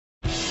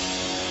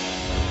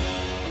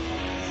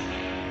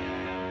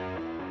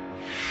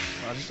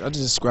I just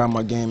describe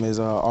my game as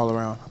all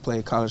around. I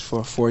played college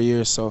for 4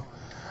 years, so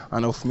I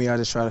know for me, I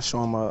just try to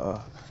show them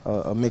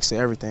a mix of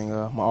everything.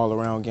 My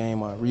all-around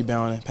game,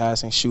 rebounding,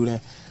 passing,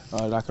 shooting,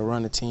 that I can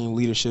run the team,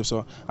 leadership.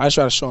 So I just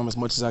try to show them as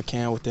much as I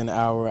can within an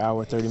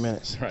hour, 30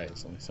 minutes. Right,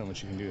 there's only so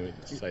much you can do.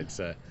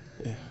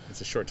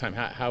 It's a short time.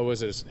 How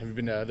was it? Have you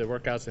been to other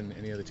workouts and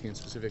any other teams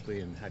specifically,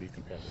 and how do you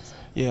compare this?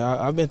 Yeah,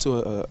 I've been to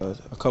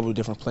a couple of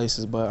different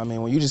places, but I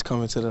mean, when you just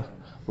come into the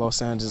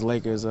Los Angeles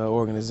Lakers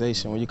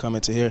organization, when you come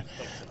into here,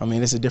 I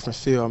mean, it's a different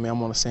feel. I mean,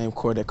 I'm on the same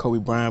court that Kobe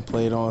Bryant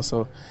played on,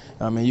 so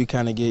I mean, you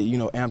kind of get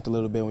amped a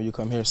little bit when you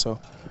come here. So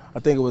I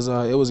think it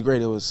was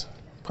great. It was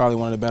probably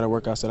one of the better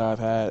workouts that I've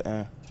had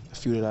and a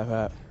few that I've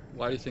had.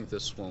 Why do you think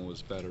this one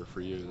was better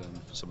for you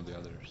than some of the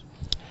others?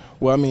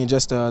 Well, I mean,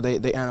 just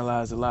they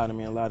analyze a lot. I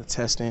mean, a lot of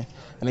testing,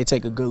 and they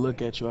take a good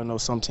look at you. I know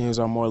some teams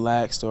are more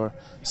laxed, or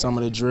some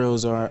of the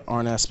drills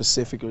aren't as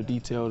specific or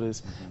detailed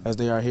as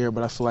they are here.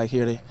 But I feel like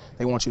here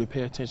they want you to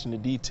pay attention to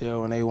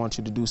detail, and they want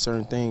you to do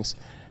certain things,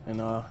 and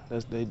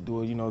they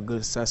do a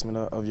good assessment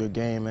of your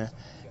game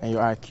and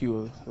your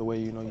IQ, the way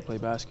you play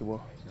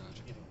basketball.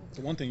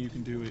 The one thing you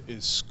can do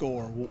is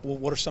score.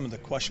 What are some of the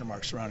question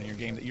marks surrounding your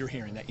game that you're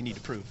hearing that you need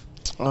to prove?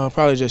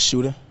 Probably just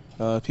shooting.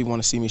 People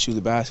want to see me shoot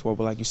the basketball,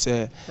 but like you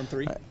said, from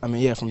three.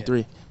 From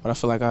three. But I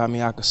feel like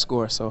I could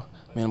score. So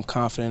I'm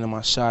confident in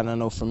my shot, and I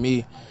know for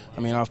me,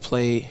 I've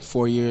played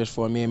 4 years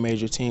for a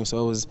mid-major team,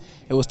 so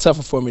it was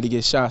tougher for me to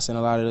get shots than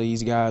a lot of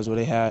these guys where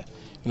they had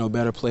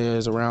better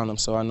players around them.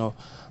 So I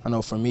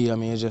know for me,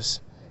 it's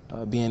just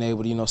being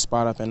able to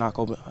spot up and knock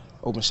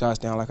open shots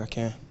down like I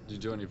can. Did you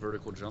do any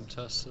vertical jump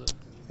tests?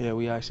 Yeah,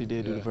 we actually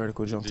did do the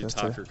vertical jump test.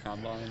 Did you top your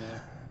combine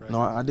there? Right?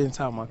 No, I didn't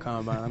top my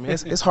combine.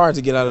 It's hard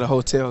to get out of the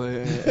hotel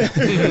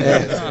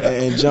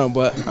and jump,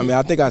 but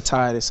I think I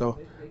tied it, so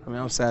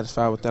I'm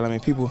satisfied with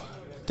that. People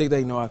think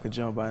they know I could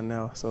jump by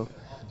now, so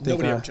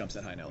nobody ever jumps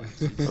that high now.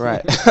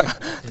 Right.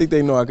 I think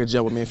they know I could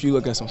jump. If you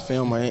look at some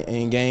film or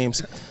in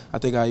games, I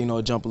think I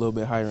jump a little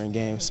bit higher in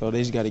games, so they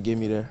just got to get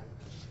me there.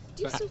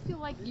 Do you still feel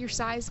like your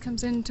size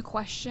comes into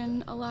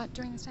question a lot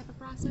during this type of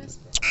process?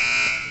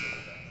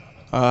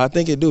 I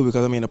think it do,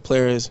 because the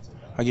players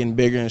are getting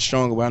bigger and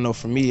stronger. But I know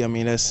for me,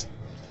 that's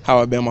how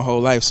I've been my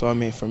whole life.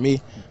 So for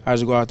me, I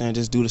just go out there and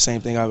just do the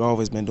same thing I've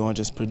always been doing,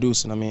 just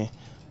producing.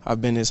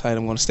 I've been this height.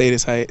 I'm going to stay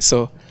this height.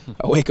 So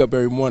I wake up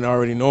every morning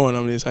already knowing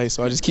I'm this height.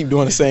 So I just keep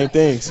doing the same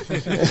things.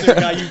 Is there a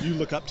guy you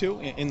look up to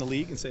in the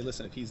league and say,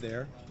 listen, if he's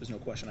there, there's no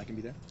question I can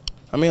be there?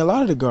 A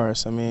lot of the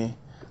guards.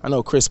 I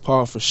know Chris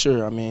Paul for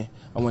sure.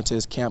 I went to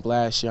his camp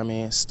last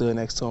year. Stood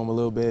next to him a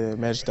little bit and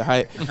measured the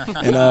height.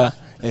 And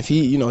if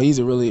he, he's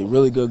a really,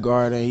 really good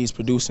guard, and he's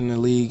producing in the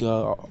league.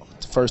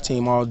 First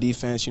team all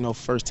defense,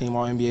 first team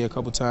all NBA a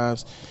couple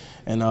times.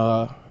 And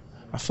I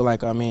feel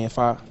like, if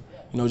I,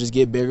 just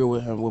get bigger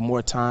with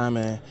more time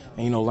and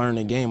learn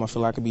the game, I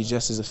feel like I could be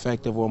just as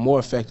effective or more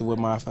effective with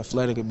my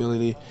athletic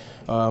ability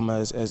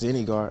as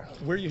any guard.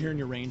 Where are you hearing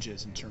your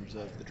ranges in terms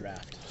of the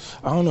draft?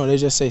 I don't know. They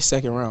just say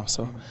second round.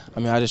 So,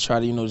 I just try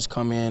to, just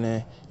come in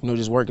and,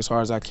 just work as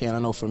hard as I can. I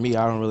know for me,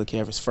 I don't really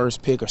care if it's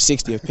first pick or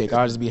 60th pick.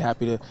 I'll just be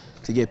happy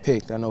to get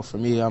picked. I know for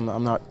me, I'm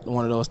not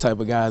one of those type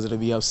of guys that'll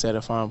be upset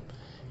if I'm,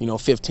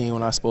 15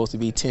 when I'm supposed to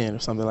be 10 or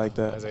something like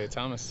that. Isaiah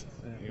Thomas,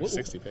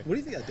 60 pick. What do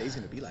you think that day's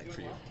going to be like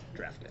for you,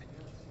 draft day?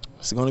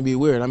 It's going to be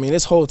weird.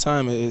 This whole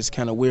time is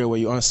kind of weird where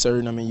you're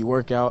uncertain. You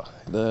work out,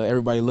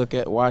 everybody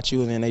watch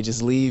you, and then they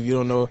just leave. You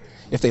don't know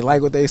if they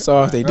like what they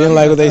saw, if they didn't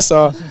like what they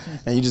saw,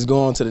 and you just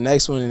go on to the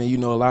next one, and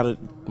then a lot of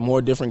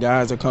more different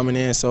guys are coming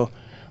in. So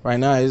right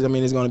now, it's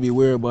going to be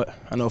weird, but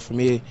I know for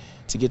me,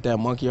 to get that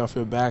monkey off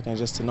your back and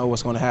just to know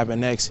what's going to happen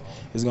next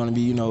is going to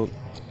be,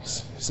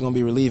 it's going to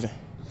be relieving.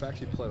 The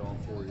fact you played all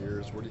 4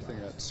 years, where do you think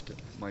that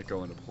might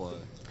go into play?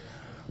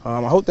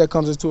 I hope that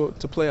comes into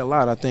play a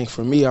lot. I think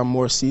for me, I'm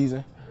more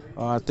seasoned.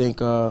 I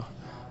think a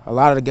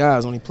lot of the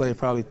guys only played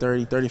probably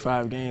 30,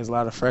 35 games, a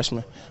lot of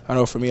freshmen. I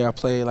know for me, I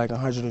played like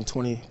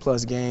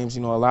 120-plus games,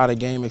 a lot of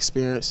game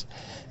experience.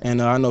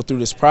 And I know through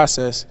this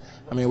process,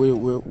 I'm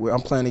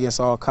playing against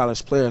all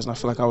college players, and I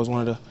feel like I was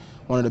one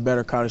of the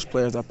better college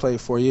players. I played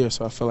 4 years,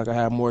 so I feel like I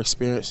have more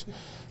experience.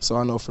 So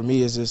I know for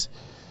me, it's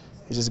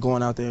just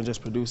going out there and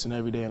just producing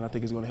every day, and I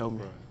think it's going to help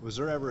me. Was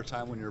there ever a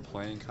time when you were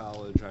playing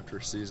college after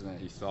a season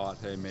that you thought,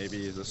 hey,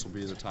 maybe this will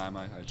be the time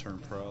I turn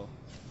pro?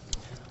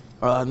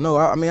 No,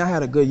 I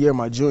had a good year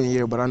my junior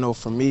year, but I know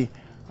for me,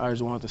 I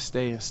just wanted to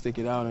stay and stick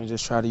it out and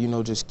just try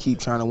to, just keep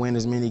trying to win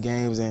as many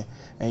games and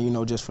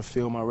just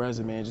fulfill my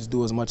resume and just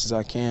do as much as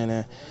I can.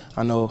 And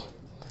I know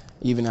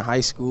even in high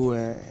school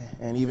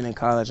and even in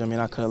college,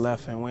 I could have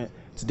left and went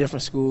to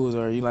different schools,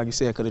 or like you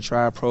said, I could have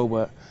tried pro,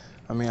 but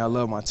I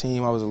love my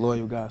team. I was a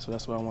loyal guy, so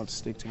that's why I wanted to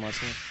stick to my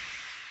team.